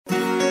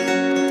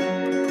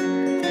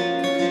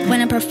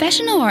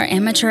professional or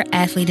amateur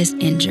athlete is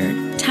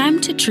injured, time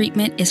to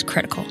treatment is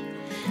critical.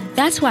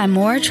 That's why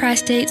more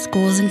tri-state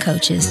schools and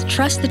coaches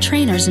trust the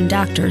trainers and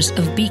doctors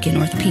of Beacon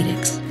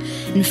Orthopedics.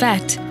 In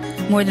fact,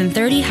 more than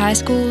 30 high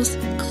schools,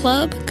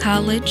 club,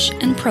 college,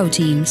 and pro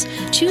teams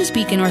choose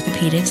Beacon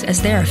Orthopedics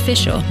as their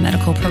official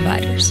medical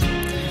providers.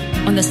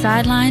 On the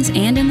sidelines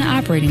and in the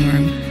operating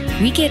room,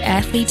 we get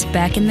athletes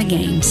back in the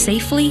game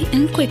safely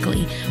and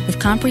quickly with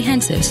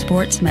comprehensive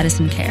sports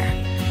medicine care.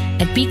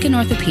 At Beacon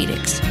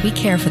Orthopedics, we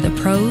care for the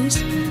pros,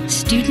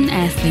 student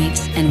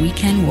athletes, and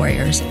weekend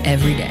warriors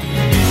every day.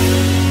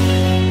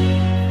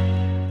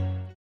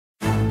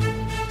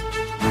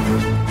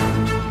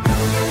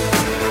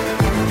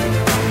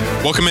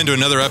 Welcome into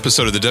another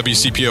episode of the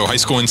WCPO High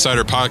School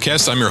Insider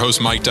Podcast. I'm your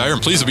host, Mike Dyer. I'm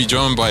pleased to be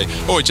joined by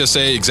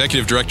OHSA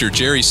Executive Director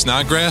Jerry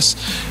Snodgrass,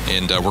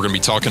 and we're going to be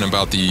talking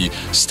about the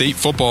state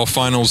football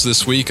finals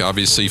this week.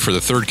 Obviously, for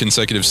the third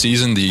consecutive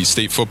season, the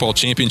state football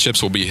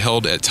championships will be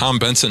held at Tom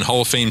Benson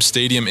Hall of Fame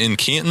Stadium in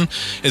Canton.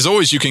 As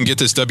always, you can get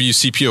this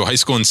WCPO High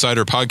School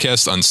Insider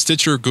Podcast on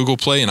Stitcher, Google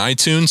Play, and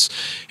iTunes.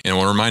 And I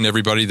want to remind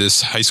everybody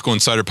this High School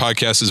Insider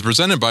Podcast is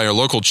presented by our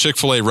local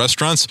Chick-fil-A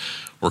restaurants,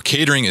 where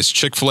catering is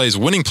Chick-fil-A's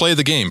winning play of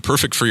the game,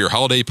 perfect for your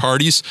holiday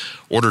parties.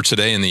 Order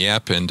today in the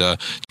app. And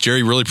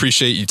Jerry, really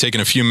appreciate you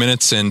taking a few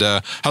minutes. And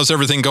how's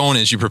everything going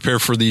as you prepare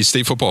for the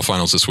state football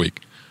finals this week?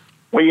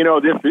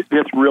 Well,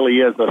 this really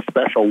is a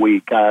special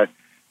week.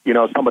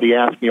 Somebody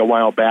asked me a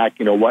while back,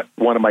 what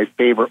one of my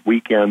favorite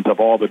weekends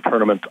of all the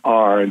tournaments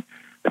are. And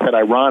I said,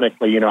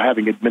 ironically,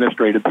 having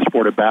administrated the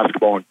sport of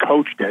basketball and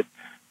coached it,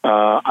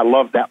 I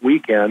love that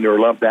weekend, or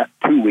love that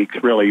 2 weeks,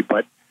 really.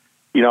 But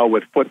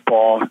with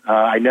football,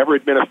 I never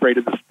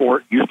administrated the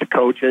sport, used to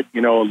coach it,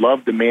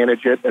 loved to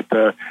manage it at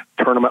the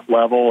tournament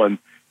level. And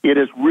it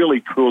is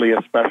really, truly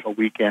a special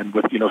weekend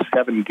with,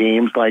 7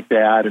 games like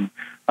that and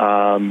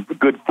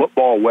good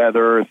football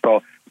weather.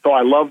 So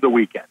I love the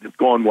weekend. It's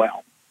going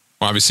well.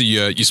 Well, obviously,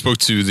 you spoke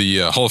to the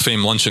Hall of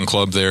Fame Luncheon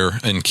Club there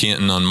in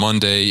Canton on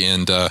Monday,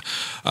 and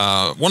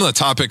one of the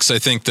topics I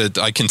think that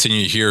I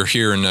continue to hear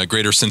here in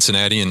Greater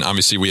Cincinnati, and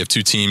obviously we have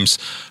 2 teams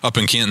up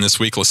in Canton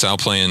this week, LaSalle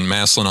playing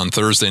Massillon on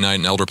Thursday night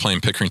and Elder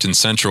playing Pickerington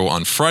Central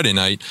on Friday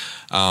night,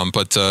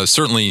 but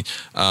certainly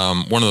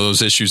one of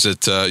those issues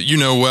that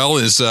well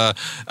is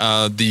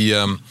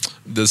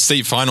the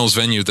state finals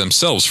venue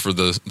themselves for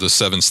the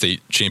 7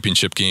 state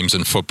championship games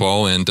in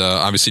football. And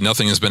obviously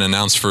nothing has been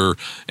announced for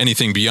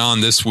anything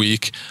beyond this week.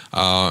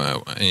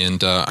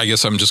 I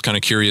guess I'm just kind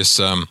of curious,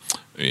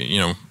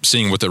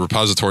 seeing what the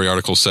repository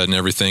article said and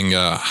everything,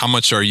 how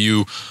much are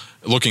you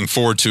looking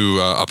forward to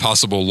a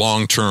possible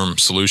long-term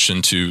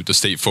solution to the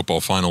state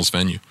football finals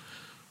venue?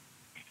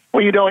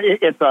 Well,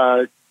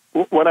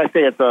 when I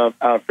say it's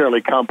a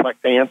fairly complex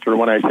answer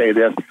when I say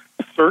this,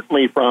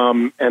 certainly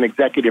from an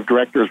executive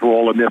director's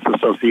role in this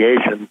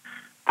association,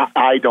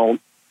 I don't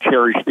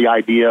cherish the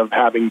idea of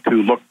having to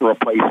look for a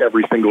place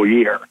every single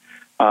year.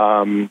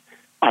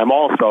 I'm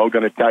also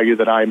going to tell you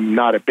that I'm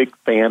not a big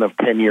fan of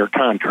 10-year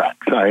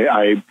contracts.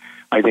 I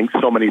think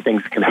so many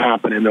things can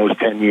happen in those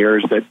 10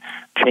 years that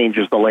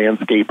changes the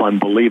landscape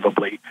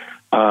unbelievably.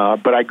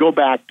 But I go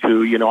back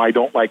to, I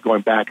don't like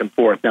going back and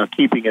forth. Now,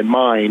 keeping in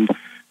mind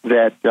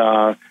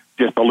that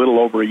just a little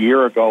over a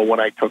year ago when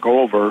I took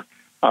over,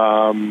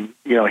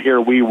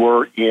 here we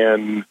were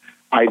in,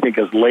 I think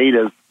as late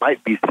as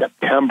might be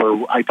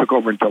September. I took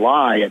over in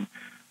July, and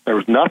there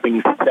was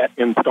nothing set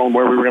in stone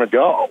where we were going to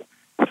go.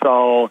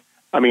 So,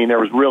 there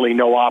was really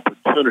no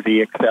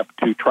opportunity except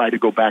to try to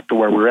go back to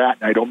where we're at.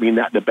 And I don't mean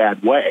that in a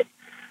bad way.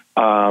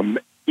 And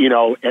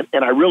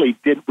I really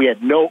did. We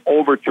had no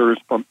overtures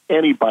from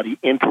anybody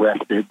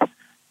interested.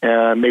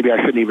 And maybe I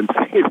shouldn't even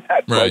say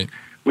that, right. But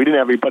we didn't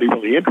have anybody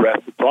really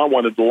interested. So I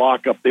wanted to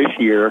lock up this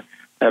year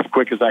as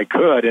quick as I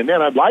could, and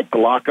then I'd like to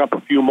lock up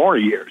a few more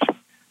years.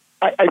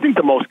 I think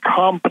the most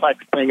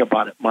complex thing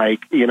about it,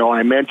 Mike,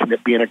 I mentioned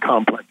it being a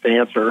complex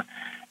answer,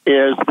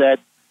 is that,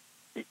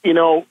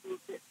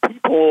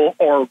 people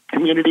or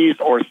communities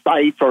or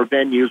sites or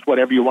venues,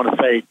 whatever you want to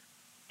say,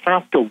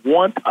 have to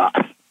want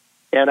us.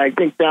 And I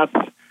think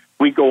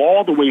we go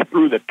all the way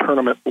through the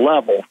tournament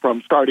level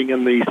from starting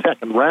in the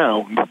second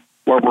round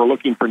where we're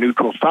looking for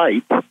neutral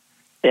sites,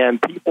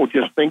 and people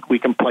just think we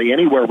can play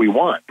anywhere we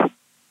want.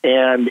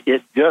 And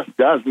it just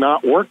does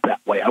not work that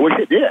way. I wish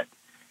it did.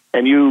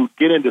 And you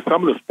get into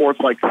some of the sports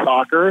like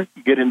soccer,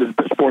 you get into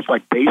the sports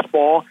like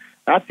baseball,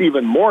 that's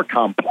even more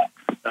complex.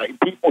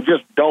 People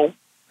just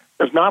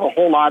there's not a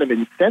whole lot of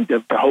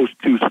incentive to host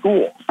 2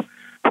 schools.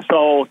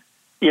 So,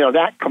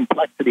 that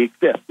complexity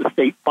exists. The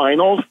state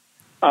finals,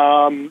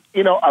 a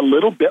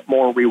little bit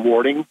more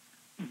rewarding,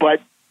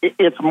 but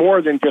it's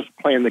more than just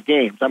playing the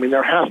games.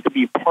 There has to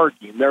be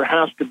parking. There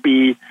has to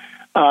be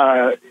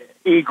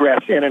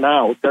egress in and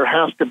out. There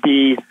has to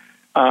be,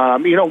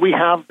 we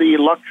have the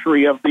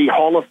luxury of the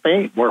Hall of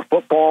Fame where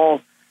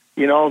football,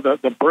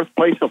 the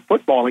birthplace of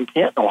football in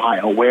Canton,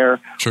 Ohio, where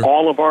Sure.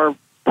 all of our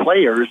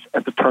players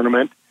at the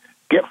tournament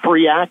get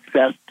free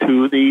access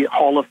to the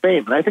Hall of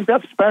Fame. And I think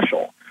that's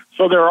special.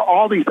 So there are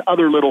all these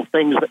other little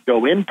things that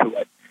go into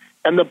it.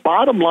 And the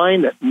bottom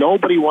line that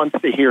nobody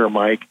wants to hear,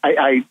 Mike,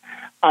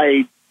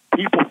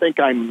 people think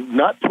I'm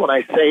nuts when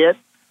I say it,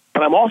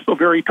 but I'm also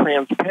very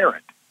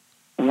transparent.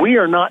 We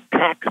are not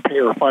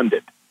taxpayer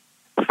funded.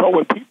 So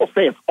when people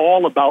say it's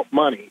all about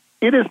money,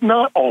 it is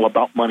not all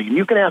about money. And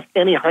you can ask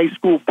any high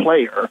school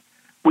player.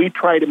 We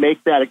try to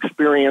make that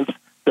experience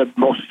the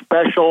most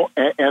special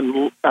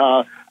and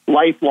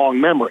lifelong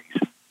memories.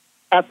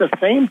 At the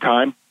same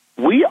time,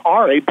 we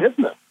are a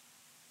business,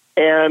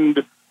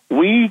 and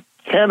we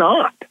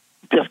cannot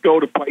just go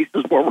to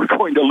places where we're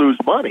going to lose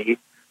money.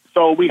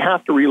 So we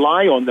have to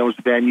rely on those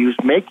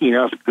venues making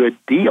us good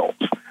deals.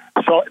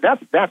 So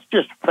that's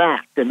just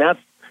fact, and that's,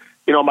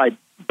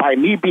 by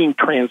me being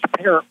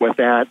transparent with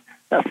that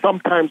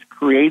sometimes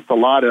creates a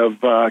lot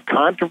of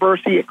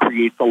controversy. It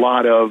creates a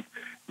lot of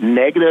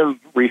negative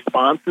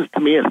responses to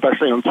me,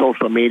 especially on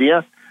social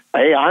media.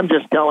 Hey, I'm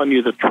just telling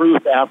you the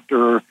truth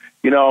after,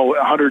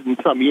 100 and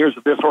some years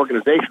of this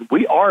organization.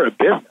 We are a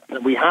business,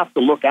 and we have to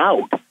look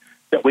out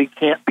that we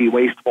can't be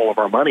wasteful of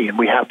our money, and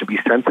we have to be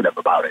sensitive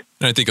about it.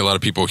 And I think a lot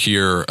of people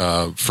here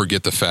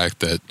forget the fact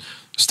that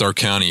Stark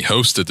County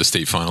hosted the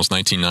state finals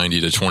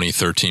 1990 to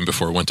 2013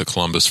 before it went to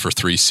Columbus for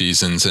 3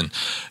 seasons. And,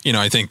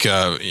 I think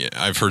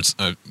I've heard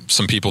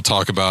some people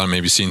talk about and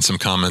maybe seen some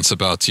comments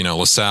about,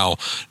 LaSalle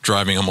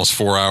driving almost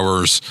 4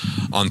 hours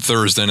on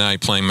Thursday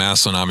night playing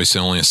Massillon, obviously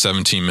only a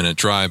 17-minute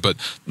drive, but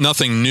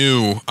nothing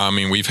new. I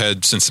mean, we've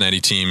had Cincinnati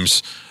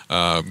teams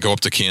go up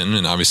to Canton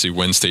and obviously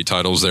win state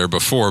titles there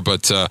before.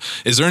 But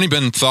is there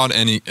been thought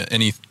any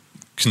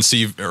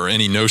conceive or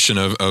any notion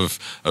of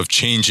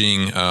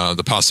changing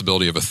the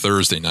possibility of a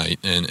Thursday night,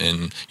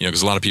 and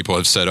because a lot of people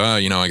have said,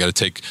 I got to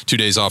take 2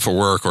 days off of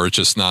work, or it's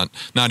just not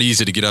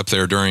easy to get up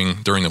there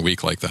during the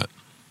week like that.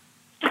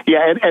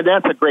 Yeah, and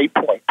that's a great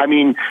point. I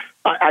mean,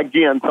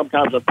 again,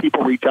 sometimes when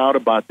people reach out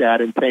about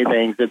that and say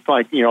things, it's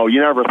like, you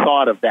never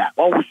thought of that.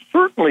 Well,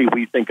 certainly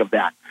we think of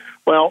that.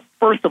 Well,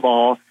 first of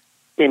all,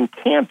 in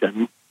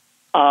Canton,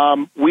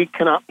 we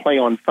cannot play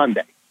on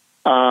Sunday.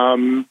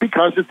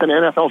 Because it's an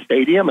NFL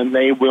stadium, and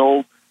I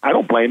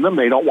don't blame them.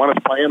 They don't want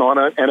us playing on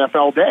an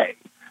NFL day.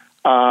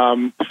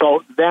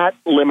 So that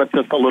limits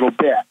us a little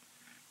bit.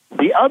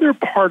 The other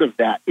part of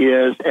that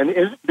is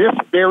this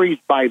varies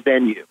by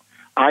venue.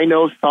 I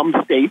know some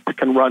states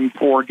can run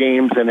 4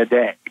 games in a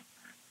day.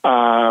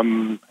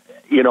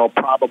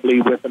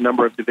 Probably with the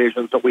number of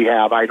divisions that we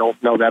have. I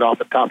don't know that off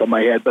the top of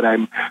my head, but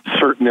I'm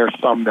certain there's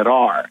some that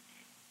are.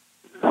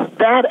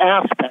 That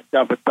aspect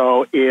of it,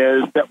 though,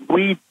 is that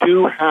we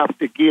do have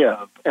to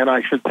give, and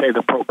I should say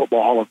the Pro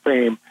Football Hall of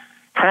Fame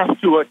has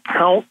to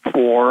account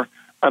for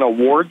an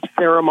awards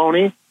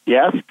ceremony.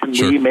 Yes, can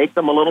we make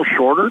them a little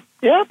shorter?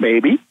 Yeah,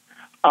 maybe.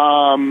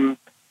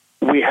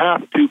 We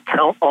have to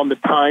count on the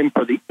time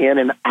for the in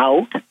and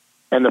out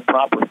and the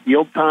proper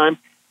field time,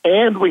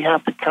 and we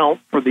have to count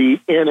for the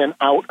in and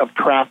out of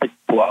traffic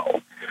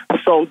flow.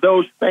 So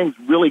those things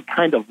really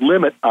kind of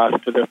limit us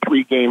to the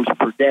 3 games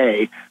per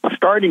day,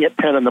 starting at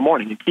 10 in the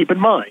morning. And keep in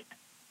mind,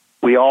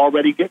 we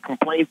already get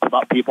complaints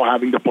about people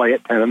having to play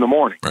at 10 in the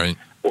morning. Right.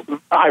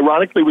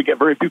 Ironically, we get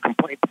very few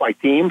complaints by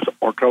teams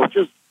or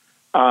coaches,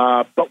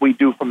 but we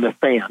do from the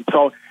fans.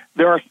 So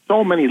there are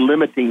so many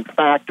limiting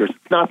factors.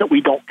 It's not that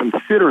we don't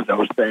consider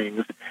those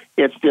things.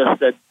 It's just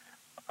that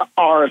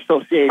our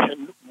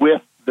association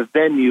with the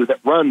venue that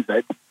runs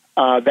it,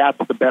 that's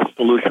the best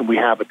solution we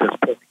have at this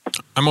point.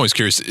 I'm always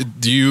curious,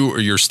 do you or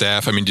your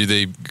staff,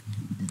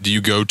 do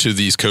you go to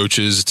these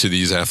coaches, to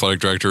these athletic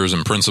directors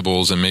and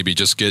principals, and maybe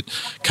just get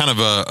kind of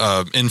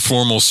a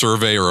informal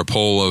survey or a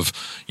poll of,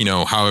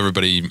 how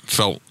everybody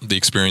felt the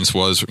experience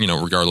was,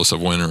 regardless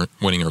of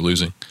winning or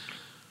losing?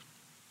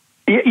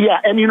 Yeah,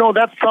 and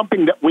that's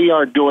something that we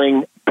are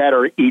doing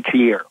better each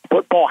year.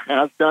 Football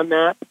has done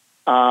that.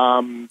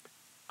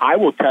 I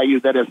will tell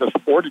you that as a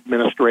sport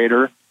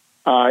administrator,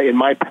 in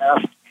my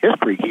past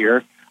history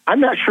here, I'm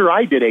not sure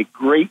I did a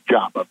great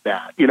job of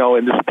that, in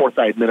the sports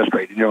I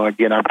administrated.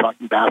 Again, I'm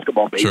talking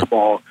basketball,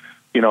 baseball,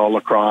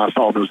 lacrosse,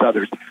 all those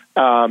others.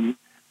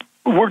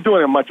 We're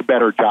doing a much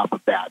better job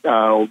of that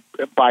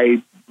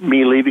by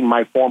me leaving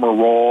my former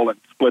role and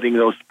splitting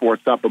those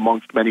sports up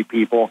amongst many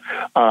people.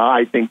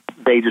 I think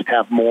they just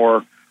have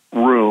more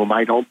room.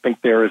 I don't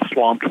think they're as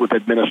swamped with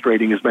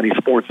administrating as many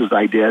sports as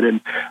I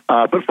did.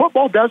 But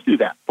football does do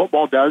that.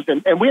 Football does.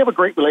 And we have a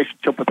great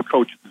relationship with the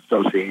Coaches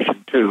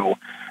Association, too,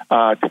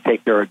 to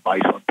take their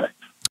advice on things.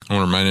 I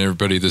want to remind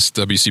everybody this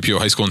WCPO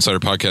High School Insider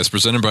podcast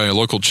presented by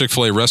local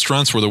Chick-fil-A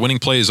restaurants where the winning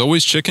play is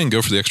always chicken.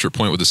 Go for the extra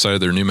point with the side of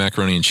their new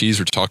macaroni and cheese.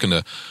 We're talking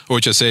to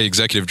OHSA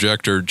Executive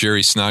Director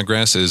Jerry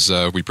Snodgrass as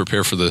we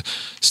prepare for the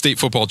state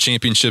football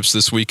championships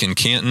this week in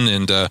Canton.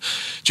 And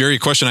Jerry, a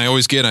question I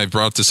always get, I've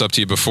brought this up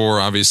to you before,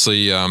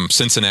 obviously,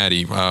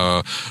 Cincinnati.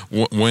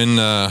 When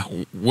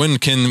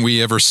can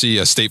we ever see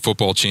a state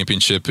football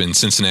championship in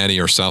Cincinnati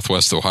or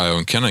Southwest Ohio?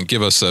 And kind of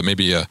give us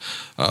maybe a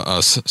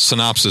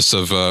synopsis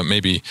of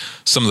maybe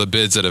some of the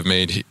bids that have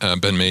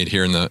been made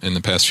here in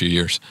the past few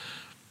years.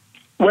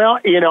 Well,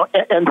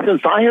 and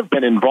since I have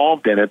been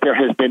involved in it, there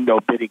has been no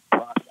bidding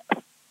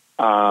process.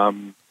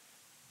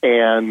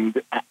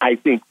 And I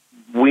think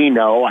we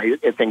know,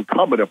 it's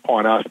incumbent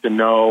upon us to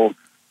know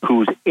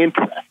who's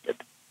interested.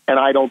 And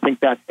I don't think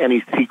that's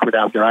any secret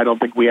out there. I don't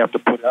think we have to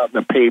put out in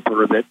the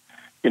paper that,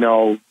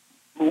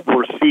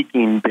 we're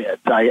seeking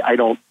bids. I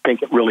don't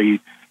think it really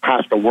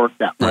has to work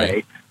that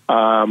way.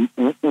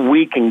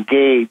 We can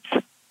gauge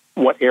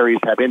what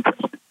areas have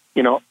interest.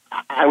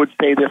 I would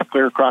say this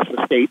clear across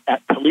the state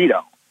at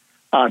Toledo.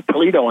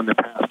 Toledo in the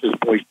past has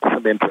voiced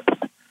some interest.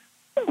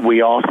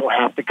 We also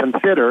have to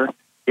consider,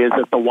 is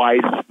it the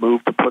wisest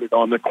move to put it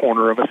on the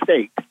corner of a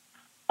state?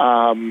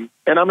 And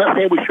I'm not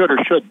saying we should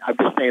or shouldn't. I'm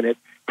just saying it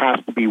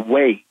has to be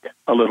weighed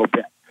a little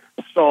bit.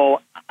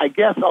 So I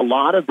guess a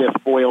lot of this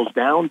boils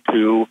down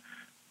to,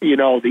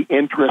 the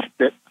interest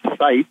that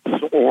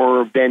sites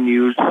or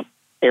venues,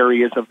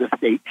 areas of the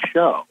state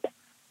show.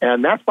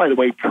 And that's, by the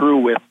way, true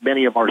with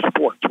many of our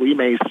sports. We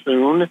may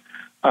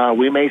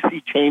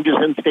see changes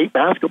in state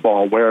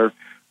basketball where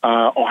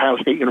Ohio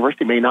State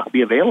University may not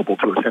be available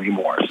to us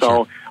anymore.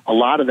 So a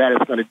lot of that is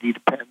going to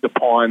depend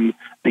upon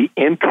the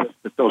interest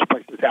that those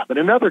places have. And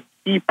another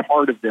key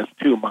part of this,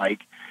 too,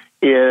 Mike,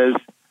 is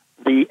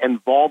the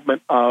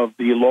involvement of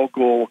the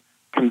local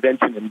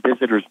convention and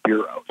visitors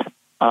bureaus,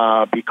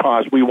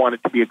 because we want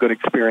it to be a good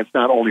experience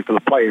not only for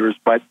the players,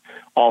 but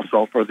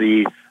also for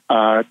the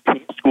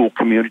school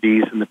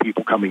communities and the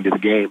people coming to the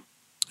game.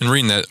 And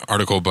reading that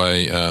article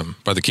by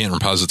the Canton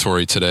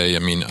Repository today, I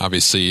mean,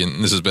 obviously,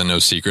 and this has been no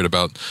secret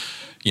about,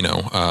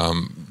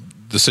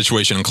 the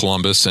situation in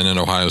Columbus and in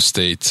Ohio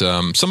State.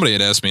 Somebody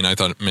had asked me, and I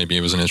thought maybe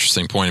it was an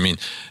interesting point. I mean,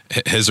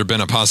 has there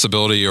been a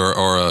possibility or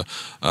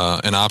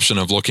an option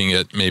of looking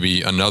at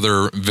maybe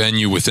another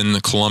venue within the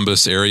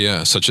Columbus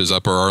area, such as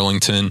Upper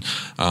Arlington?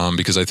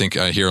 Because I think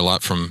I hear a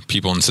lot from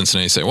people in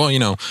Cincinnati say, well, we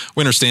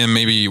understand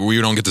maybe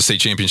we don't get the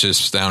state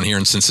championships down here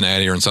in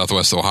Cincinnati or in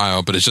Southwest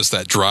Ohio, but it's just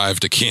that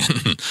drive to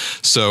Canton.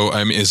 So,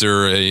 I mean, is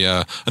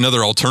there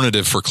another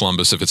alternative for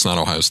Columbus if it's not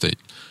Ohio State?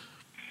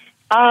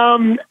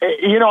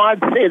 I'd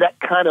say that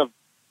kind of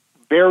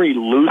very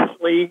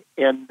loosely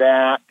in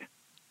that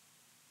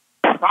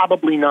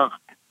probably not.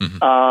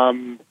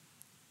 Mm-hmm.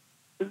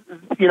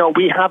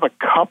 We have a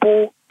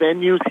couple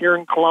venues here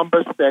in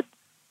Columbus that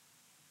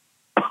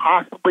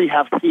possibly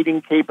have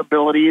seating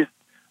capabilities,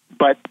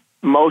 but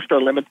most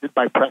are limited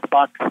by press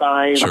box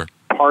size,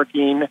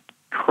 parking,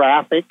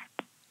 traffic.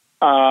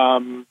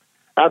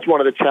 That's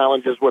one of the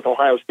challenges with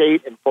Ohio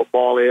State in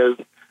football is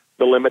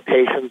the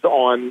limitations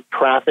on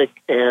traffic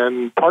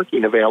and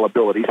parking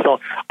availability. So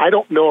I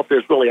don't know if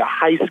there's really a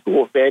high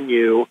school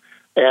venue,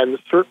 and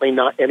certainly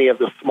not any of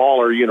the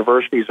smaller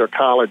universities or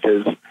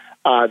colleges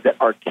that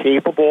are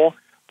capable.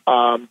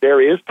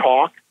 There is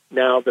talk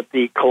now that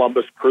the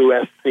Columbus Crew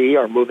SC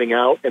are moving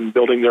out and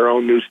building their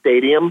own new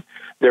stadium.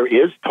 There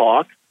is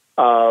talk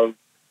of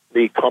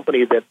the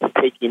company that's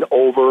taking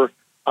over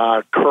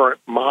current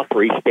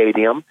Moffrey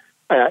Stadium,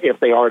 if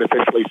they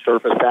artificially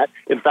surface that.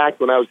 In fact,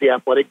 when I was the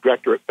athletic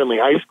director at Findlay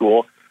High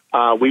School,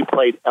 we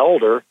played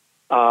Elder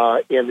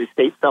in the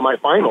state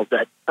semifinals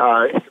at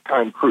the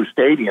time Crew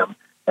Stadium,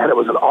 and it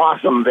was an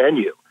awesome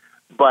venue.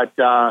 But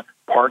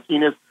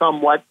parking is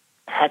somewhat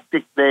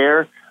hectic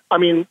there. I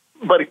mean,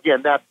 but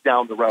again, that's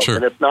down the road,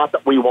 and it's not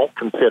that we won't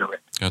consider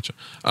it. Gotcha.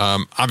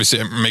 Obviously,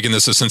 I'm making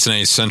this a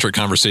Cincinnati-centric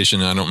conversation,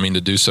 and I don't mean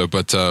to do so,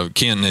 but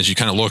Canton, as you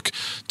kind of look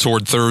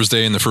toward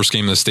Thursday in the first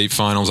game of the state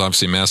finals,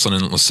 obviously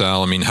Massillon and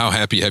LaSalle, I mean, how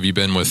happy have you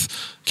been with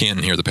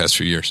Canton here the past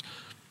few years?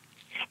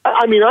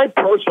 I mean, I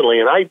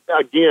personally, and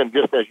again,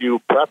 just as you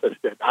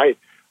prefaced it,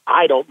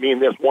 I don't mean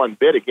this one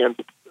bit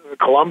against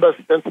Columbus,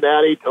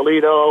 Cincinnati,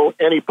 Toledo,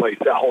 any place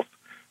else,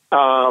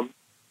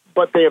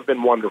 but they have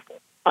been wonderful.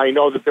 I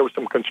know that there were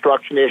some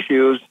construction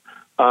issues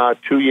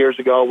 2 years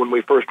ago when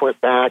we first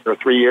went back, or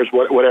 3 years,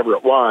 whatever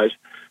it was.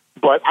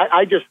 But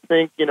I just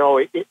think,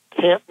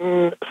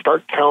 Canton,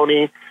 Stark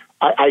County,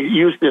 I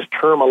use this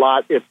term a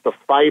lot, it's the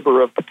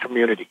fiber of the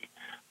community.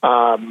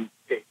 And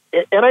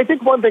I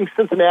think one thing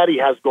Cincinnati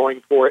has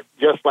going for it,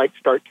 just like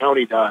Stark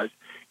County does,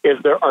 is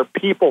there are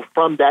people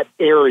from that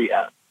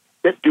area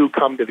that do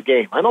come to the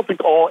game. I don't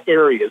think all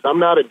areas, I'm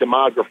not a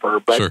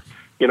demographer, but,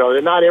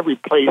 not every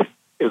place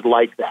is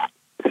like that.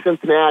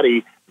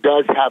 Cincinnati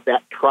does have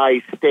that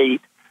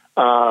tri-state,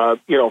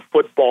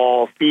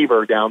 football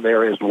fever down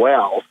there as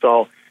well.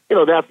 So,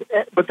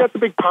 that's a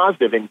big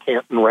positive in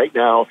Canton right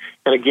now.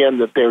 And again,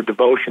 that their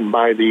devotion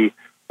by the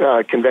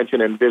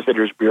Convention and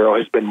Visitors Bureau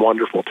has been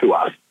wonderful to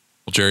us.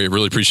 Well, Jerry, I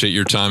really appreciate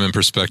your time and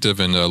perspective,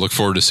 and look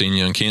forward to seeing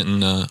you in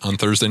Canton on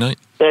Thursday night.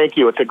 Thank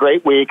you. It's a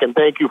great week, and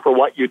thank you for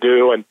what you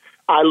do. And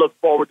I look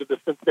forward to the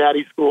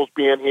Cincinnati schools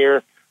being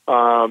here.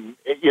 And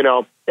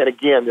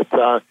again,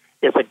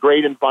 it's a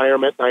great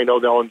environment, and I know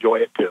they'll enjoy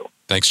it too.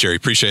 Thanks, Jerry.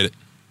 Appreciate it.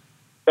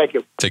 Thank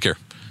you. Take care.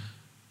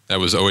 That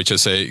was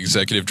OHSA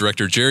Executive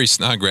Director Jerry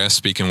Snodgrass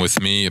speaking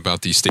with me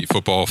about the state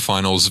football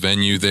finals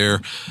venue there.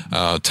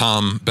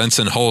 Tom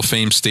Benson Hall of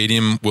Fame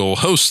Stadium will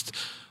host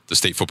the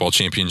state football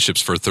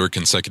championships for a third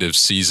consecutive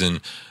season.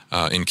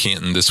 in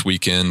Canton this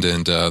weekend,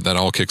 and that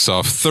all kicks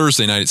off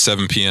Thursday night at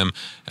 7 p.m.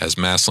 as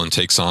Massillon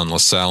takes on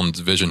LaSalle in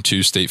Division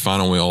II state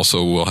final. We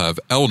also will have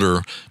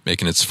Elder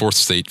making its fourth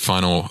state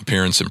final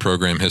appearance in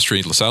program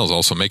history. LaSalle is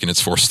also making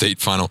its fourth state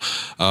final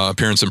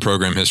appearance in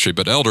program history,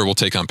 but Elder will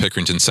take on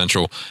Pickerington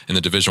Central in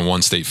the Division I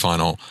state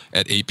final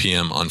at 8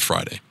 p.m. on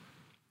Friday.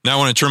 Now I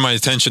want to turn my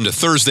attention to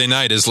Thursday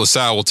night as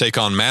LaSalle will take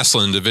on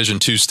Massillon in Division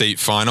II state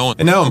final.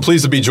 And now I'm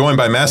pleased to be joined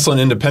by Massillon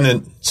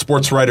Independent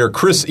sports writer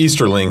Chris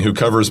Easterling, who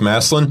covers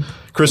Massillon.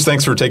 Chris,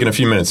 thanks for taking a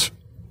few minutes.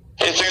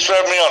 Hey, thanks for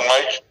having me on,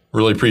 Mike.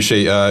 Really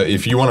appreciate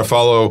if you want to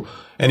follow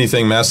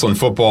anything Massillon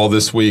football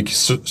this week,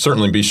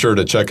 certainly be sure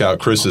to check out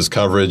Chris's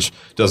coverage.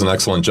 Does an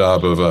excellent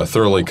job of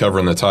thoroughly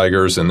covering the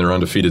Tigers and their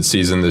undefeated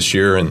season this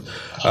year. And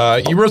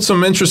you wrote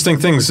some interesting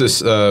things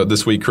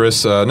this week,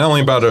 Chris, not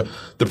only about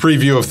the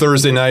preview of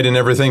Thursday night and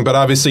everything, but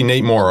obviously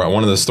Nate Moore.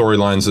 One of the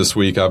storylines this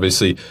week,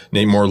 obviously,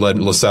 Nate Moore led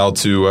LaSalle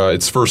to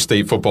its first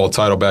state football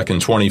title back in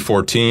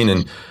 2014.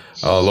 And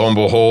lo and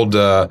behold,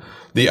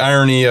 the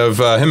irony of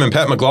him and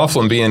Pat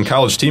McLaughlin being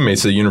college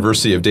teammates at the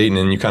University of Dayton,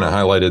 and you kind of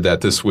highlighted that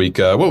this week.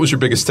 What was your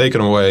biggest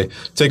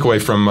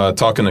takeaway from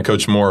talking to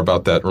Coach Moore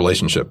about that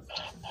relationship?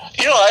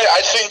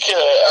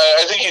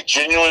 I think he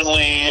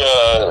genuinely,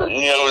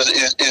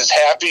 is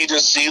happy to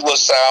see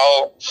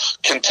LaSalle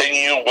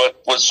continue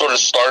what sort of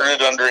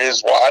started under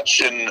his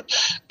watch, and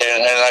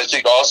I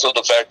think also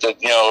the fact that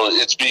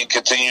it's being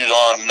continued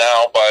on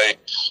now by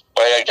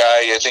a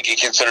guy I think he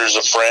considers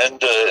a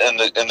friend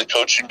in the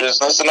coaching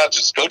business, and not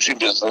just coaching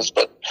business,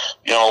 but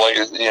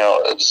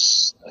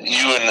it's,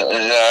 you and a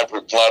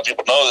lot of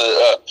people know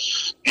that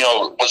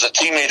was a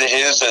teammate of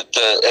his at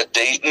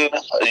Dayton,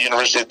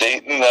 University of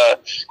Dayton.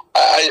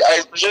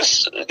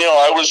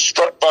 I was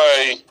struck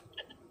by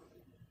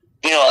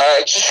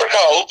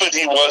how open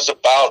he was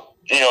about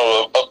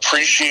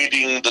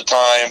appreciating the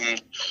time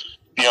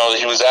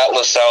he was at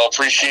LaSalle,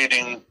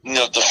 appreciating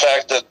the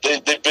fact that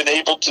they've been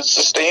able to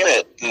sustain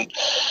it, and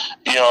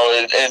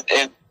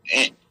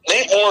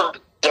Nate Moore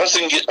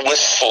doesn't get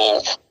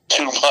wistful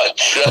too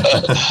much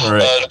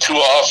right. Too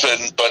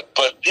often, but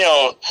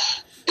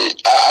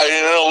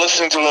I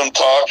listening to him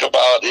talk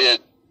about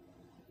it,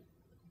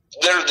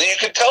 you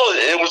could tell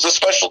it was a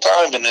special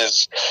time in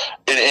his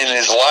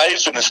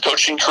life, in his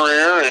coaching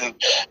career, and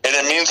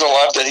it means a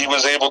lot that he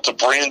was able to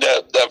bring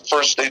that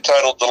first state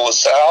title to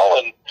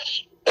LaSalle, and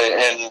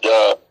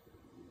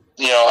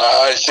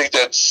I think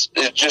that's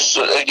it. Just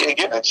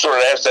again, it sort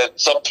of has that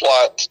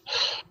subplot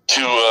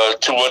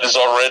to what is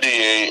already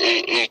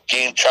a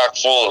game chock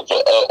full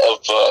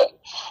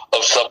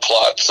of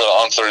subplots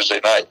on Thursday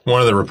night. One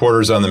of the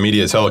reporters on the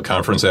media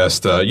teleconference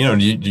asked, do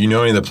you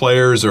know any of the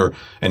players or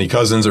any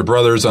cousins or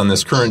brothers on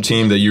this current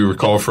team that you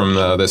recall from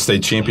that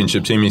state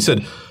championship team? He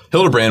said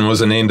Hildebrand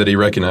was a name that he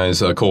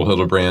recognized, Cole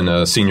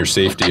Hildebrand, senior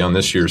safety on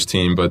this year's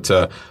team, but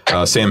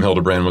Sam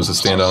Hildebrand was a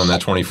standout on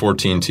that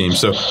 2014 team.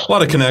 So a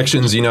lot of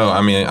connections,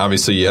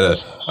 obviously you had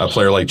a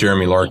player like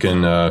Jeremy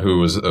Larkin, who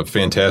was a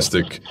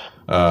fantastic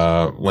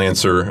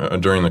Lancer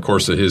during the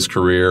course of his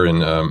career.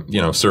 And,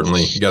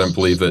 certainly you got to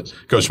believe that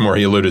Coach Moore,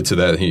 he alluded to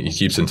that. He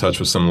keeps in touch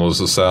with some of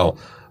those LaSalle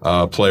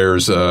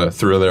players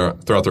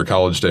throughout their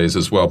college days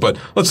as well. But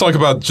let's talk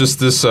about just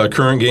this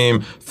current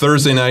game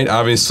Thursday night.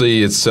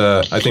 Obviously, it's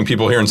I think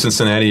people here in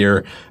Cincinnati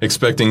are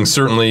expecting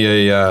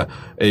certainly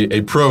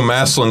a pro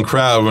Massillon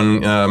crowd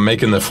when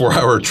making the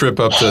 4-hour trip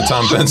up to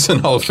Tom Benson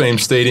Hall of Fame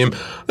Stadium.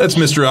 That's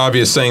Mr.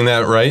 Obvious saying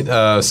that,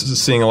 right?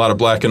 Seeing a lot of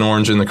black and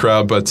orange in the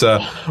crowd. But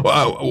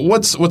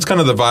what's kind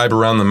of the vibe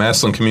around the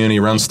Massillon community,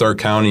 around Stark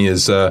County?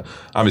 Is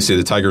obviously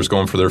the Tigers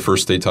going for their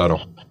first state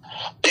title?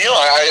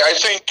 I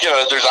think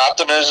there's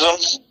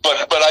optimism, but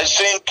I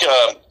think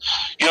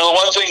the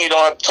one thing you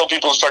don't have to tell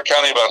people in Stark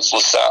County about is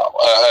LaSalle.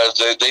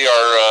 They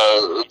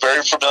are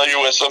very familiar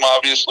with them,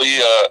 obviously.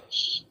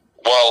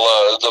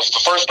 While the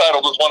first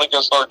title was won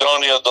against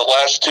Nordonia, the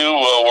last two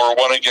were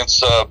won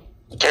against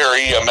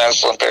Perry,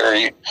 Massillon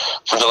Perry,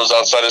 for those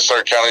outside of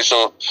Stark County.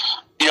 So,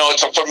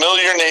 it's a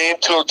familiar name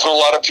to a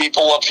lot of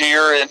people up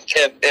here,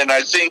 and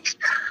I think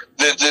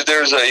that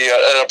there's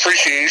an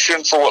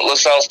appreciation for what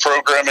LaSalle's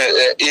program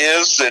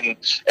is and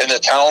the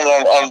talent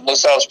on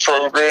LaSalle's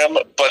program.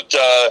 But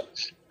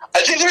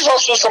I think there's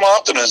also some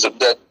optimism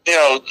that,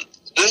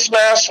 this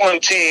Massillon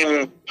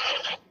team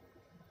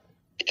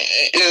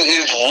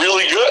is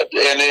really good,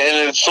 and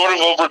it's sort of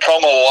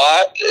overcome a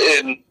lot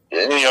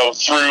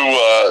through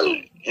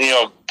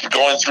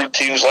going through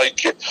teams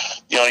like, you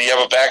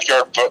have a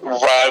backyard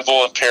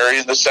rival in Perry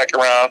in the second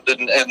round,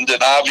 and then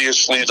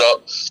obviously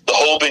the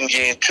Hoban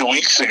game 2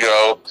 weeks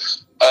ago.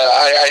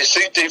 I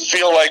think they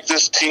feel like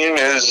this team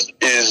is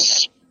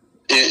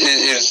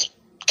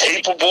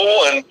capable,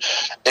 and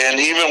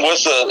even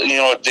with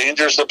a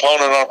dangerous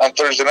opponent on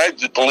Thursday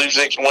night, believes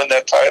they can win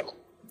that title.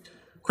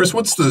 Chris,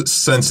 what's the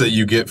sense that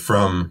you get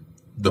from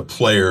the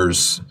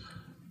players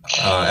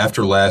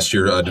after last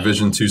year, a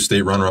Division II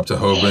state runner-up to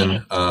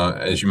Hoban,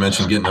 as you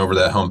mentioned, getting over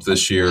that hump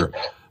this year?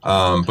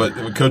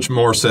 But Coach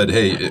Moore said,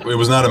 hey, it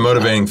was not a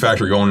motivating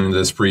factor going into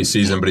this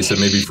preseason, but he said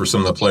maybe for some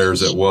of the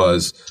players it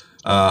was.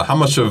 How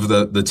much of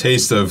the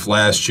taste of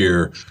last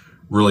year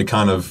really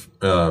kind of,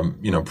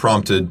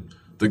 prompted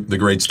the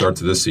great start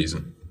to this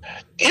season?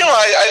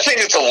 I think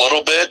it's a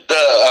little bit.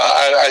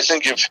 I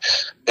think if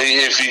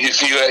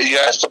you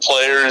ask the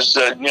players,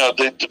 to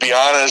be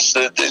honest,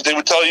 they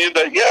would tell you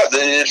that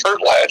it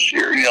hurt last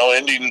year.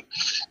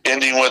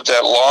 Ending with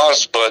that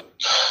loss. But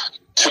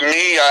to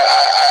me,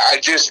 I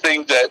just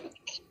think that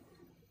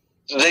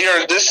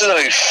this is an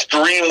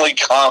extremely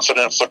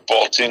confident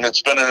football team.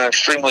 It's been an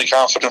extremely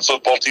confident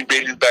football team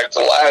dating back to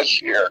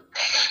last year,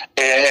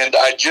 and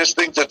I just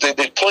think that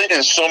they played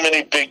in so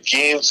many big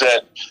games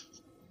that.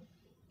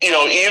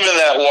 Even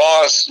that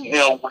loss,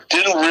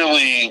 didn't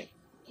really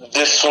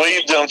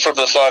dissuade them from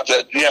the thought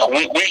that,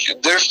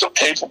 they're still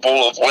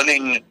capable of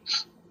winning,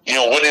 winning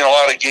a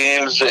lot of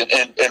games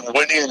and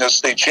winning the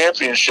state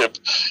championship.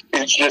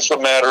 It's just a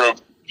matter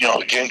of,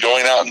 again,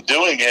 going out and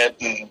doing it.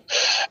 And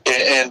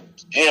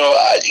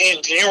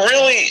you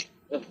really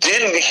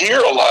didn't hear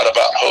a lot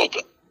about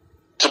Hoban,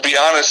 to be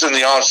honest, in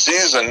the off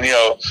season.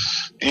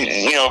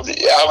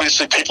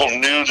 Obviously people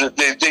knew that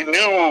they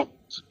knew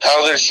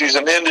how their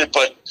season ended,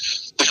 but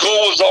the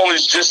goal was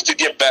always just to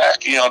get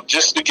back,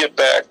 just to get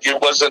back. It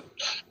wasn't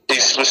a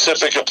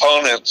specific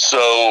opponent.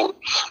 So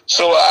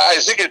I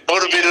think it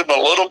motivated them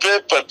a little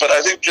bit, but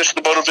I think just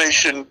the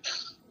motivation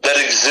that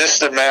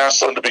exists in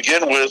Massillon to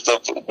begin with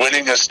of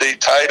winning a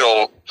state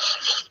title,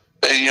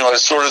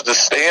 is sort of the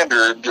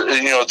standard,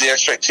 the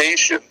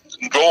expectation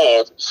and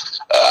goal.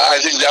 I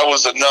think that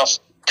was enough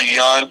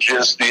beyond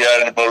just the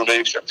added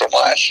motivation from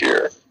last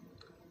year.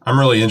 I'm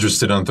really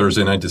interested on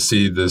Thursday night to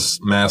see this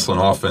Massillon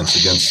offense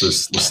against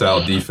this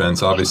LaSalle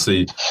defense.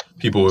 Obviously,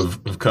 people who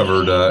have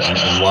covered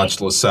and watched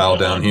LaSalle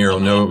down here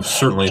know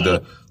certainly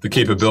the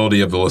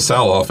capability of the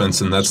LaSalle offense,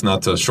 and that's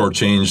not to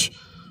shortchange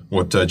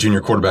what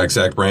junior quarterback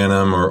Zach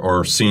Branham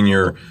or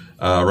senior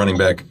running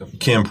back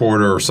Cam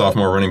Porter or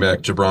sophomore running back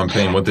Jabron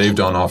Payne, what they've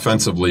done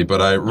offensively.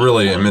 But I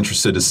really am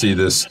interested to see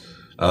this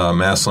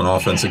Massillon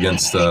offense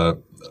against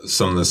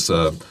some of this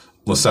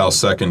LaSalle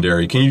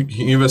secondary. Can you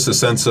give us a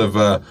sense of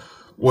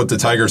what the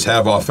Tigers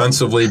have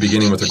offensively,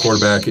 beginning with the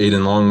quarterback,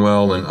 Aiden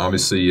Longwell, and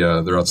obviously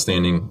their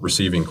outstanding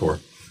receiving core?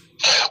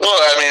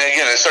 Well,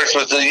 again, it starts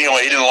with,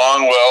 Aiden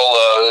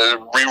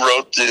Longwell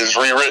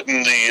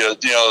rewritten the,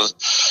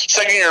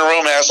 second year in a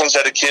row, Massillon's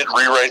had a kid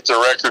rewrite the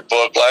record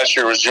book. Last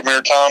year was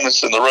Jameer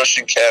Thomas in the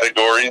rushing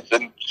category,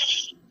 and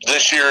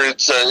this year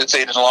it's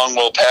Aiden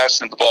Longwell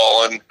passing the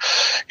ball. And,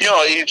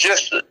 he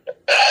just –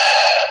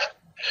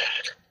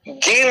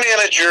 game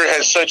manager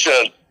has such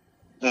a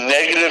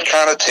negative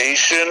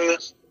connotation,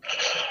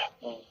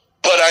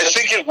 but I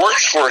think it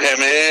works for him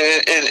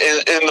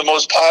in the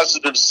most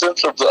positive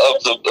sense of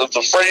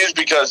the phrase,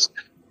 because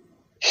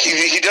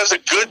he does a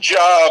good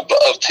job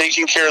of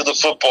taking care of the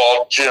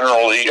football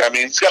generally.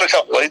 He's had a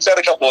couple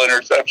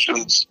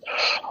interceptions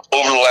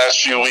over the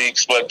last few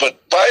weeks, but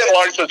by and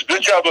large does a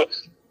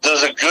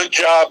good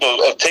job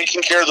of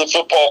taking care of the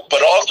football,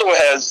 but also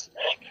has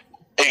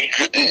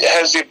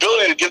the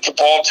ability to get the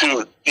ball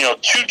to,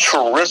 two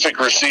terrific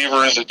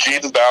receivers,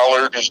 Jaden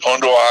Ballard, who's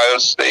going to Ohio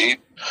State,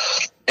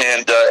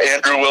 and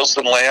Andrew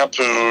Wilson Lamp,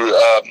 who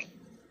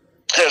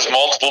has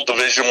multiple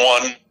Division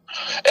I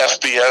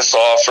FBS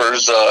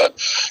offers.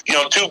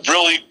 Two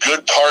really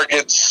good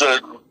targets,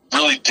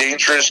 really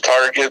dangerous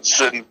targets.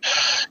 And,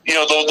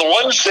 the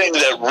one thing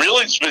that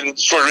really has been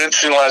sort of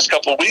interesting the last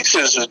couple of weeks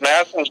is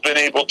Massillon's been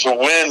able to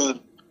win.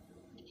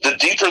 The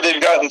deeper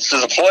they've gotten to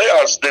the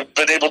playoffs, they've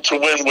been able to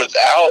win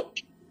without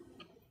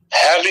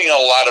having a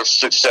lot of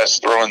success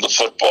throwing the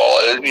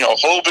football.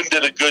 Hoban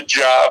did a good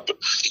job,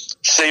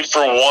 save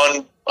for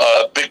one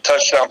big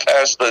touchdown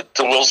pass to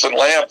Wilson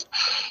Lamp,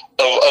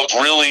 of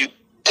really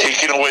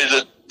taking away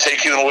the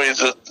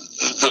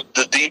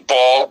deep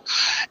ball.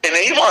 And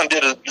Avon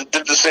did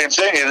the same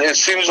thing. And it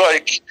seems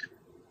like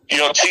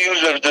teams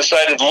have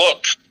decided,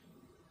 look,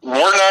 we'll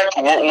run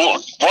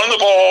the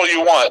ball all you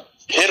want,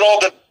 hit all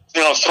the.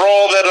 Throw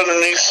all that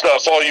underneath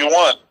stuff all you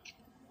want.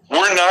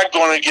 We're not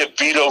going to get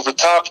beat over the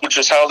top, which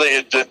is how they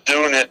had been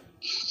doing it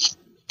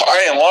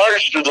by and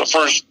large through the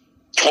first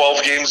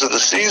 12 games of the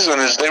season,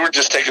 is they were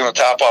just taking the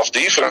top off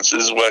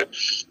defenses,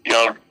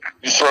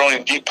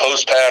 throwing deep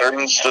post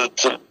patterns to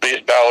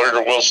Ballard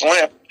or Wilson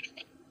Lamp.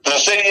 The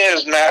thing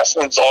is,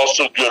 Massillon's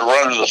also good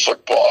running the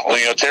football.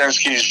 Terrence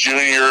Keys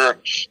Jr.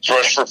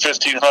 rushed for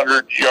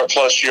 1,500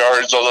 plus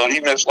yards, although he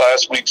missed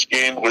last week's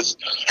game with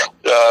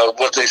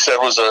what they said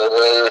was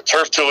a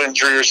turf toe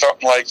injury or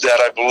something like that,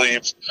 I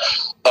believe.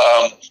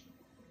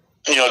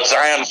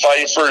 Zion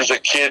Pfeiffer is a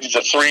kid. He's a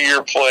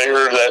 3-year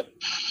player that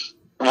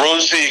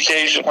rose to the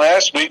occasion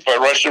last week by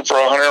rushing for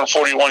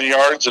 141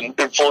 yards and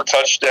 4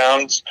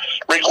 touchdowns.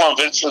 Raekwon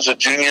Vincent's a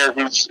junior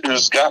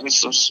who's gotten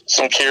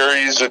some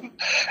carries and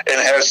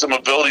has some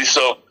ability.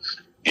 So,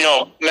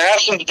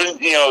 Massillon's been,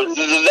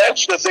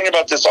 that's the thing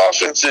about this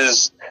offense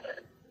is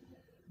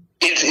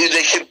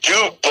they can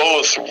do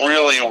both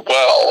really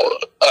well.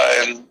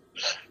 And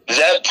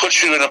that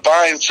puts you in a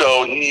bind,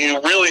 so you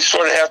really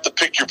sort of have to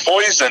pick your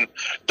poison.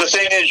 The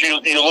thing is, you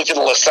look at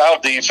the LaSalle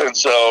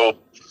defense, though,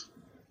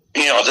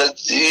 that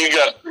you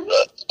got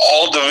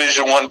all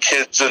Division I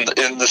kids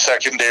in the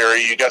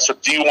secondary. You got some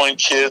D1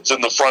 kids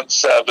in the front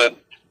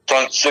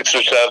 6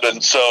 or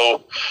 7.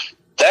 So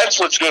that's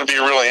what's going to be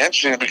really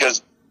interesting,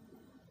 because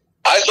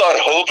I thought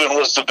Hoban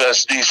was the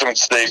best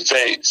defense they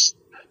faced.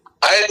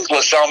 I think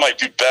LaSalle might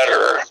be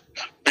better,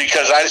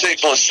 because I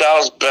think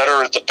LaSalle's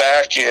better at the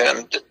back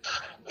end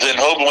than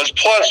Hoban was.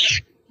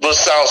 Plus,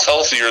 LaSalle's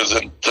healthier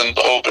than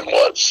Hoban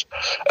was,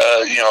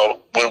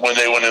 when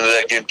they went into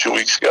that game 2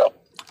 weeks ago.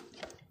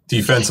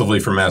 Defensively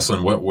for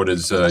Massillon, what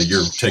is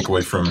your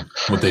takeaway from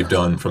what they've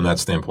done from that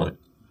standpoint?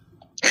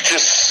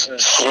 Just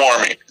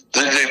swarming.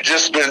 They've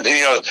just been,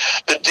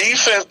 the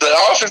defense, the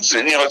offense,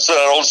 it's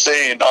that old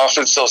saying,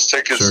 offense sells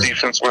tickets, sure.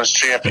 Defense wins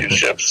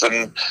championships.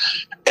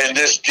 and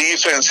this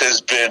defense has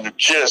been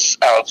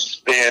just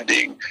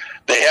outstanding.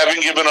 They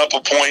haven't given up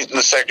a point in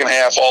the second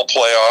half all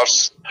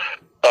playoffs.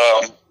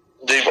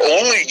 They've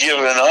only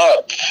given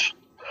up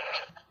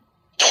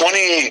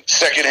 28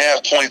 second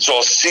half points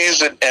all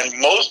season, and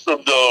most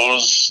of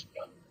those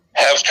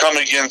have come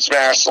against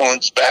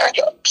Massillon's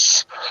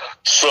backups.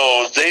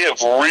 So they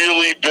have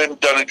really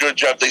done a good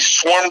job. They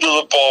swarm to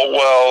the ball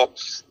well.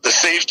 The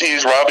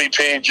safeties, Robbie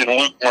Page and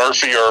Luke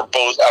Murphy, are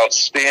both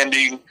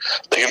outstanding.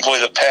 They can play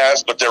the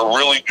pass, but they're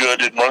really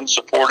good in run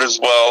support as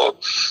well.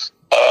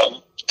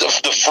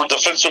 The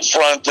defensive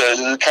front,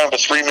 kind of a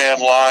three-man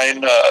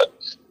line.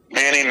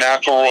 Manny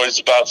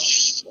McElroy's about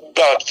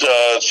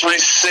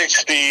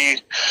 360.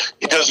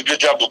 He does a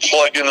good job of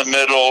plugging in the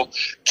middle.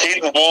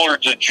 Caden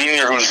Bullard's a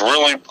junior who's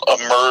really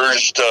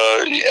emerged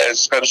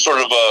as kind of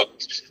sort of a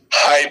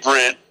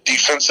hybrid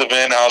defensive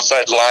end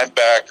outside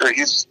linebacker.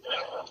 He's,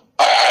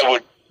 I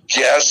would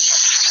guess,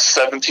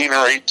 17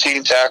 or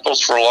 18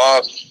 tackles for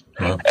loss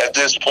at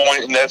this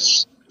point, and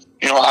that's,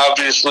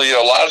 obviously a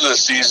lot of the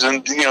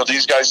season,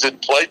 these guys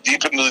didn't play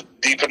deep into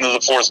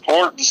the fourth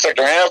quarter, the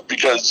second half,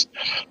 because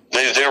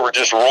they were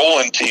just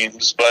rolling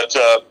teams. But,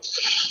 the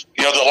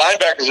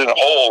linebackers in a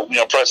hole,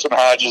 Preston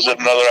Hodges at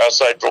another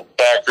outside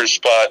backer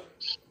spot,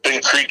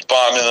 Ben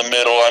Creekbaum in the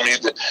middle. I mean,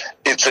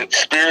 it's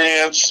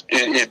experience.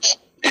 It's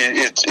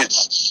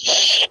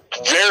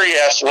very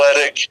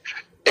athletic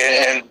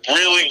and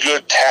really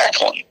good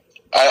tackling.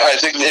 I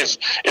think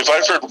if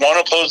I've heard one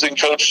opposing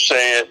coach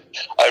say it,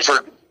 I've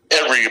heard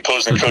every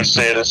opposing coach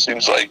say it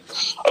seems like,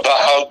 about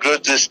how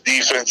good this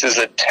defense is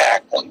at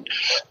tackling.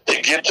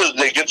 They get to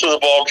the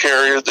ball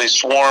carrier, they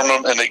swarm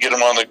them, and they get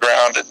them on the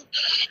ground, and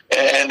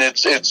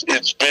it's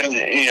been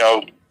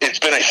it's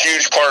been a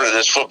huge part of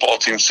this football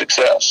team's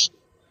success.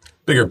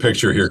 Bigger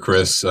picture here,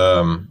 Chris.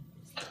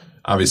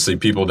 Obviously,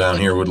 people down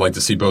here would like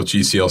to see both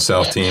GCL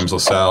South teams,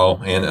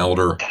 LaSalle and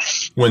Elder,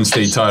 win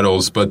state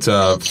titles. But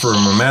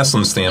from a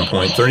Massillon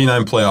standpoint,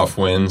 39 playoff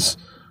wins,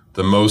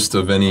 the most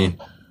of any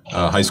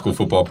high school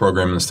football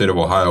program in the state of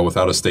Ohio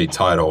without a state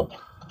title.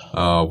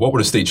 What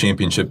would a state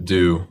championship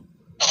do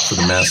for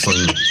the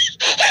Massillon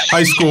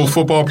high school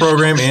football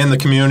program and the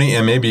community,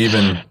 and maybe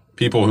even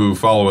people who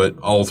follow it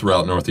all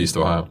throughout Northeast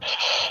Ohio?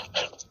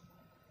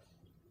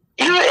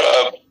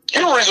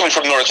 You're originally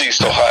from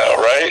Northeast Ohio,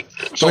 right?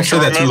 Don't say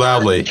that too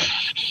loudly.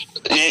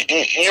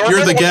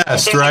 You're the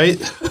guest, right?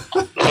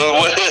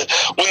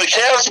 When the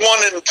Cavs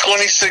won in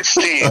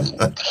 2016,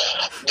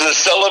 the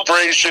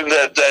celebration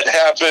that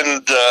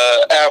happened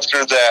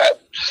after that,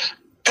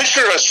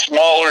 picture a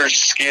smaller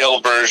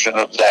scale version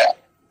of that.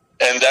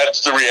 And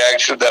that's the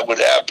reaction that would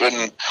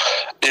happen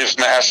if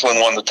Massillon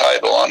won the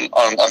title on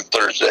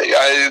Thursday.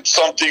 It's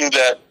something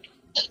that,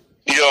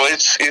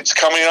 it's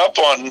coming up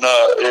on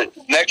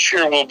next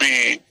year will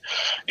be,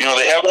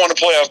 they haven't won a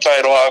playoff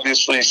title,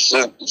 obviously,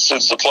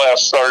 since the playoffs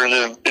started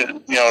in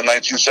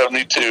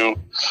 1972.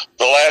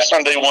 The last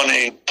time they won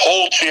a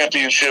poll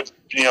championship,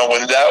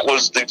 when that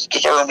was the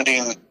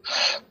determining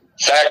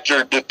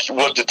factor,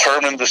 what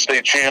determined the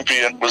state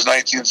champion, was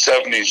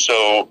 1970.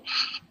 So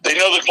they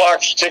know the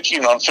clock's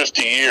ticking on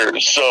 50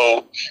 years.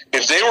 So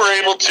if they were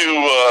able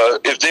to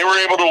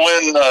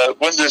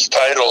win this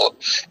title,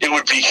 it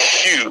would be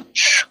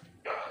huge.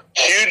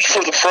 Huge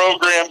for the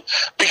program,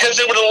 because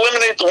it would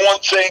eliminate the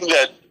one thing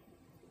that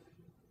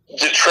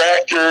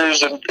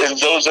detractors and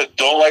those that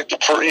don't like the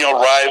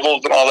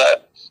rivals and all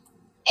that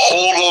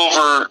hold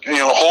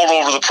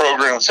over the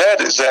program's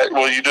head, is that,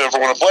 well, you never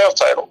won a playoff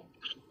title.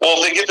 Well,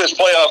 if they get this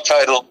playoff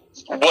title,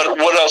 what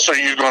else are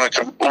you going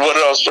to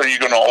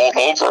hold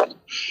over them?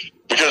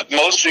 Because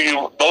most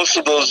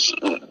of those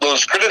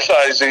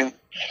criticizing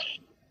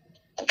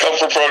come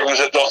from programs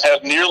that don't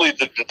have nearly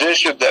the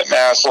tradition that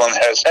Massillon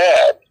has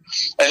had.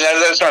 And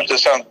that's not to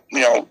sound,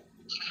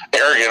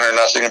 arrogant or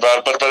nothing about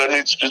it, but I mean,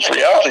 it's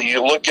reality.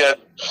 You look at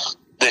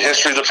the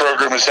history the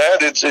program has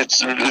had;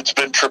 it's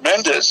been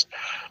tremendous,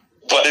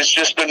 but it's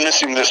just been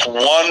missing this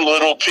one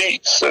little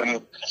piece.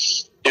 And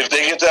if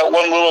they get that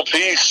one little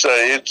piece,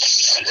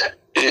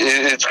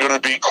 it's going to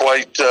be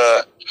quite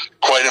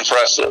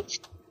impressive.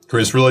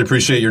 Chris, really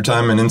appreciate your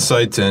time and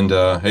insight. And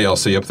hey, I'll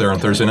see you up there on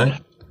Thursday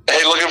night.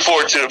 Hey, looking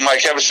forward to it,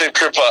 Mike. Have a safe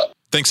trip up.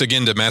 Thanks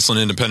again to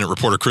Massillon Independent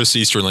reporter Chris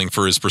Easterling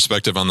for his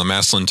perspective on the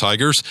Massillon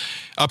Tigers.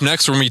 Up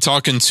next, we're going to be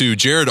talking to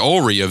Jared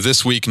Ulrey of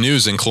This Week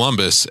News in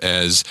Columbus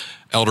as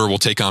Elder will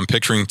take on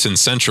Pickerington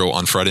Central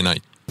on Friday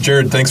night.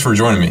 Jared, thanks for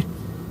joining me.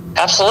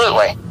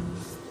 Absolutely.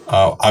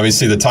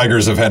 Obviously, the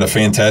Tigers have had a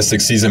fantastic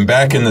season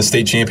back in the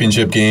state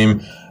championship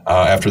game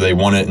after they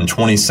won it in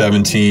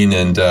 2017.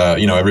 And,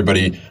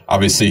 everybody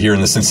obviously here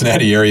in the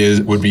Cincinnati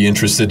area would be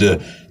interested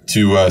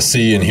to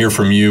see and hear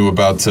from you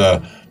about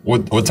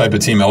what type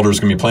of team Elder's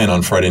going to be playing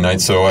on Friday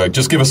night. So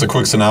just give us a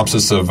quick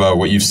synopsis of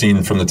what you've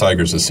seen from the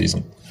Tigers this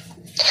season.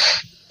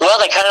 Well,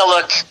 they kind of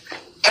look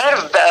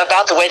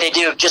about the way they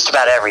do just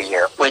about every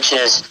year, which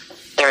is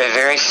they're a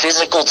very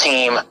physical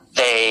team.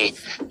 They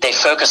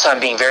focus on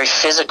being very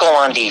physical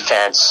on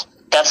defense.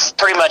 That's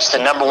pretty much the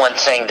number one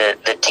thing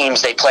that the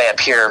teams they play up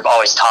here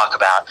always talk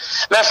about.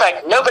 Matter of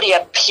fact, nobody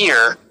up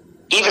here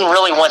even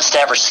really wants to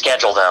ever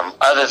schedule them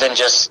other than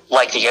just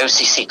like the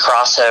OCC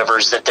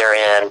crossovers that they're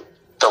in,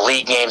 the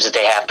league games that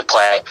they have to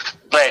play.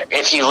 But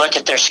if you look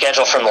at their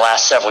schedule from the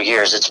last several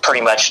years, it's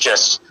pretty much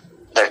just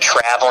they're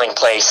traveling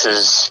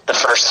places the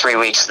first 3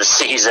 weeks of the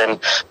season.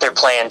 They're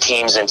playing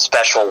teams in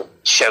special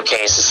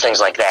showcases,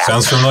 things like that.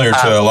 Sounds familiar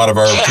to a lot of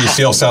our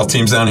PCL South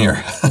teams down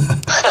here.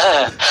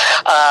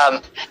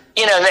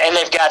 And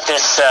they've got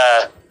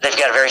they've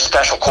got a very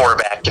special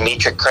quarterback,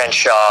 Demetric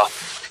Crenshaw.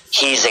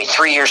 He's a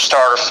 3-year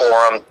starter for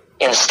them.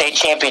 In the state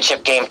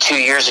championship game 2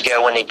 years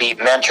ago when they beat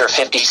Mentor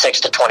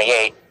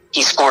 56-28,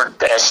 he scored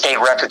a state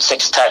record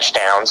 6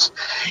 touchdowns.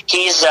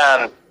 He's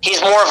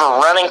more of a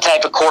running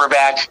type of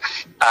quarterback.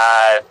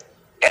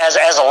 As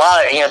a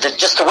lot of,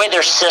 just the way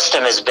their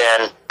system has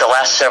been the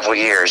last several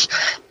years,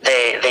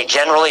 they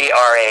generally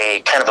are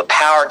a kind of a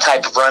power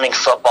type of running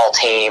football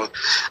team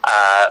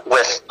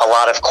with a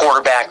lot of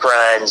quarterback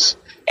runs,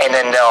 and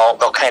then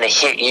they'll kind of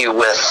hit you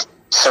with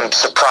some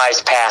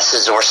surprise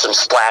passes or some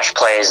splash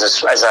plays,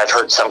 as I've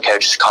heard some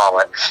coaches call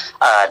it,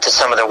 to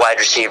some of their wide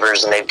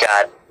receivers, and they've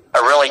got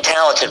a really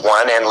talented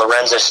one, and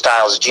Lorenzo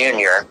Stiles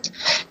Jr.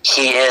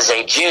 He is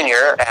a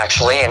junior,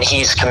 actually, and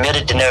he's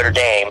committed to Notre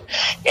Dame.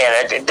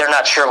 And they're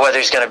not sure whether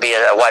he's going to be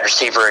a wide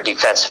receiver or a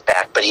defensive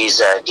back, but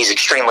he's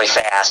extremely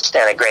fast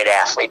and a great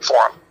athlete for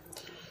him.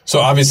 So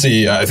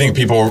obviously, I think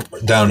people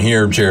down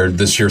here, Jared,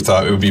 this year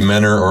thought it would be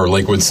Mentor or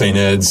Lakewood St.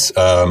 Ed's.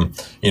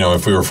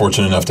 If we were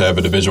fortunate enough to have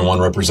a Division I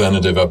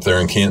representative up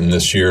there in Canton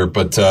this year,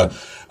 but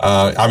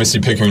obviously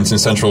Pickerington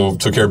Central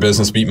took care of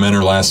business, beat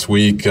Mentor last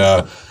week.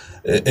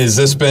 Has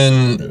this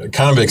been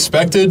kind of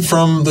expected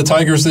from the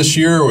Tigers this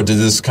year, or did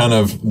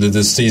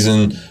this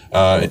season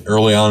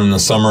early on in the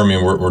summer? I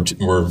mean,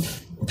 were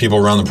people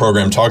around the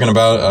program talking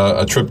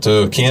about a trip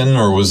to Canton,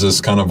 or was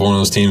this kind of one of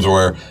those teams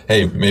where,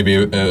 hey, maybe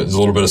it's a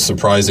little bit of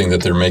surprising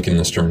that they're making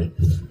this journey?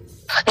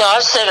 No, I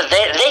would say that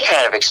they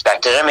kind of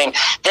expected. I mean,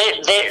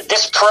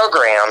 this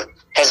program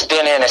has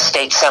been in a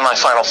state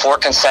semifinal 4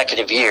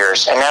 consecutive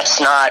years, and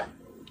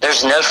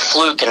there's no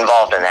fluke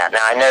involved in that. Now,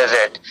 I know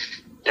that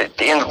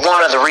in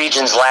one of the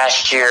regions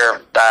last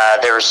year,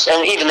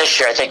 and even this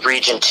year, I think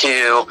Region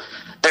 2,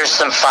 there's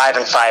some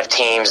 5-5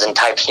 teams and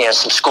types,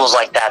 some schools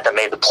like that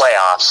made the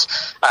playoffs.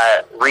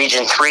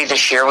 Region 3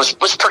 this year was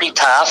pretty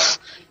tough,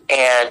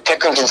 and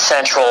Pickerington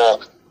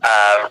Central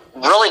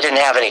really didn't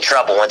have any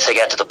trouble once they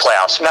got to the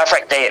playoffs. As a matter of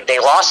fact, they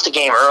lost a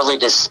game early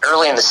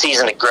in the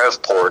season at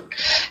Groveport,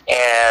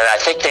 and I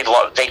think they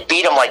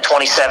beat them like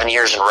 27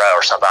 years in a row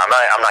or something.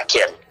 I'm not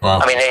kidding. Wow.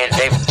 I mean,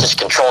 they've just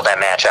controlled that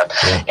matchup.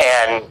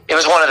 Yeah. And it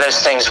was one of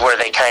those things where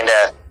they kind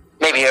of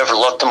maybe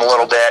overlooked them a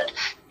little bit,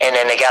 and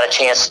then they got a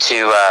chance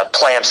to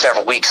play them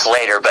several weeks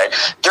later. But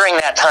during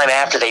that time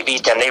after they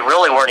beat them, they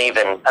really weren't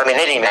even – they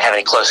didn't even have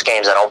any close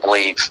games, I don't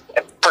believe,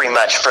 pretty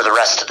much for the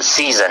rest of the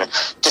season.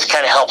 Just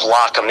kind of helped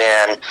lock them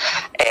in.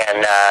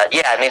 And,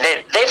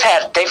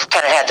 they've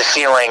kind of had the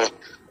feeling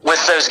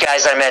with those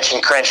guys I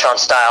mentioned, Crenshaw and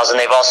Stiles, and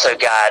they've also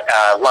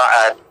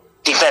got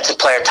defensive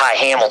player Ty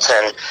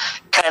Hamilton,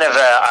 kind of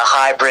a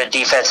hybrid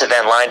defensive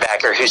end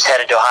linebacker who's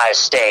headed to Ohio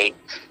State.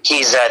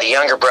 He's the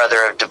younger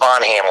brother of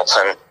Devon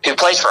Hamilton, who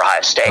plays for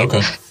Ohio State,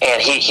 okay.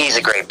 And he's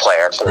a great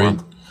player. Great.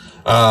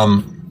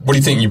 What do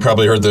you think? You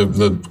probably heard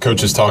the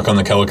coaches talk on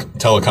the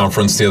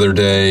teleconference the other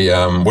day.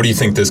 What do you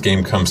think this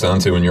game comes down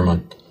to in your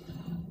mind?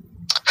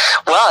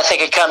 Well, I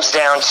think it comes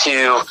down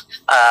to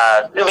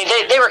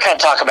they were kind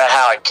of talking about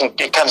how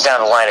it comes down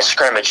to the line of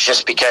scrimmage,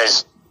 just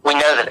because we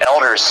know that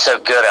Elder is so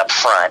good up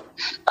front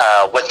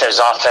with those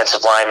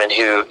offensive linemen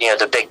who,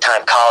 the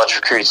big-time college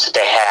recruits that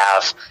they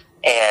have.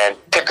 And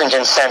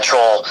Pickerington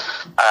Central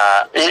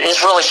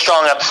is really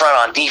strong up front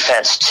on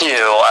defense,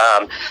 too.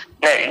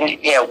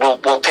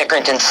 Will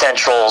Pickerington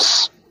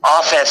Central's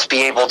offense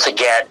be able to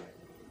get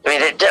 –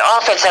 the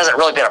offense hasn't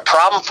really been a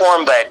problem for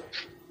them, but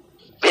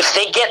if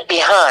they get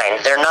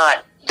behind, they're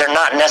not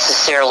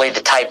necessarily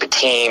the type of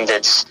team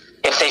that's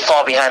 – if they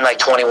fall behind like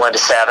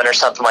 21-7 or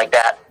something like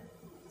that,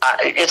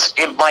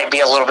 it might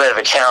be a little bit of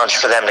a challenge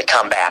for them to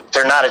come back.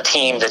 They're not a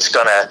team that's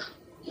going to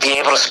be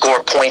able to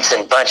score points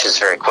in bunches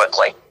very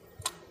quickly.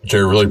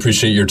 Jerry, really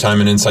appreciate your time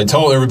and insight.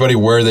 Tell everybody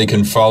where they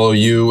can follow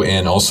you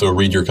and also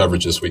read your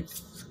coverage this week.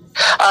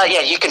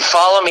 Yeah, you can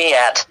follow me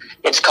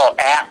it's called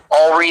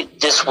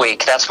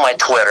 @AllReadThisWeek. That's my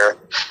Twitter.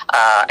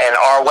 And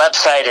our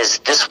website is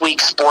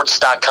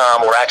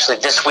thisweeksports.com, or actually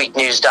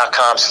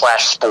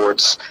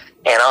thisweeknews.com/sports.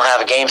 And I'll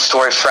have a game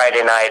story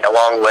Friday night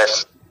along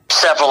with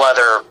several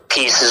other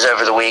pieces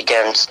over the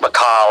weekend, a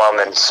column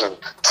and some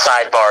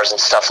sidebars and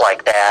stuff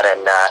like that.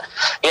 And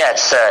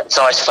it's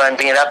always fun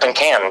being up in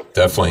Canton.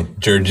 Definitely.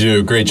 Jared, you do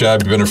a great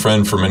job. You've been a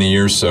friend for many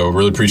years, so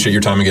really appreciate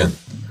your time again.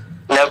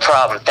 No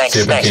problem. Thanks,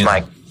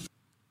 Mike.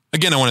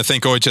 Again, I want to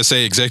thank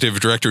OHSA Executive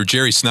Director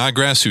Jerry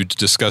Snodgrass, who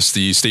discussed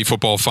the state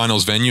football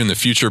finals venue and the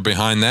future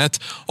behind that.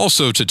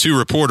 Also to two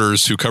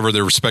reporters who cover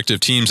their respective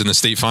teams in the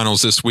state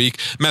finals this week,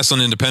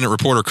 Massillon Independent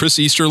reporter Chris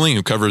Easterling,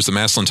 who covers the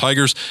Massillon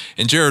Tigers,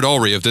 and Jared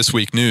Ulrey of This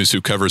Week News,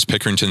 who covers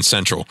Pickerington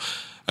Central.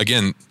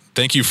 Again,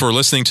 thank you for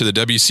listening to the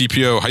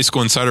WCPO High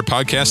School Insider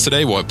Podcast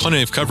today. We'll have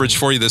plenty of coverage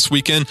for you this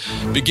weekend,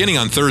 beginning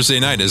on Thursday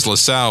night as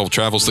LaSalle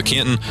travels to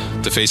Canton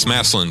to face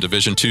Massillon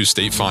Division II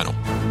State Final.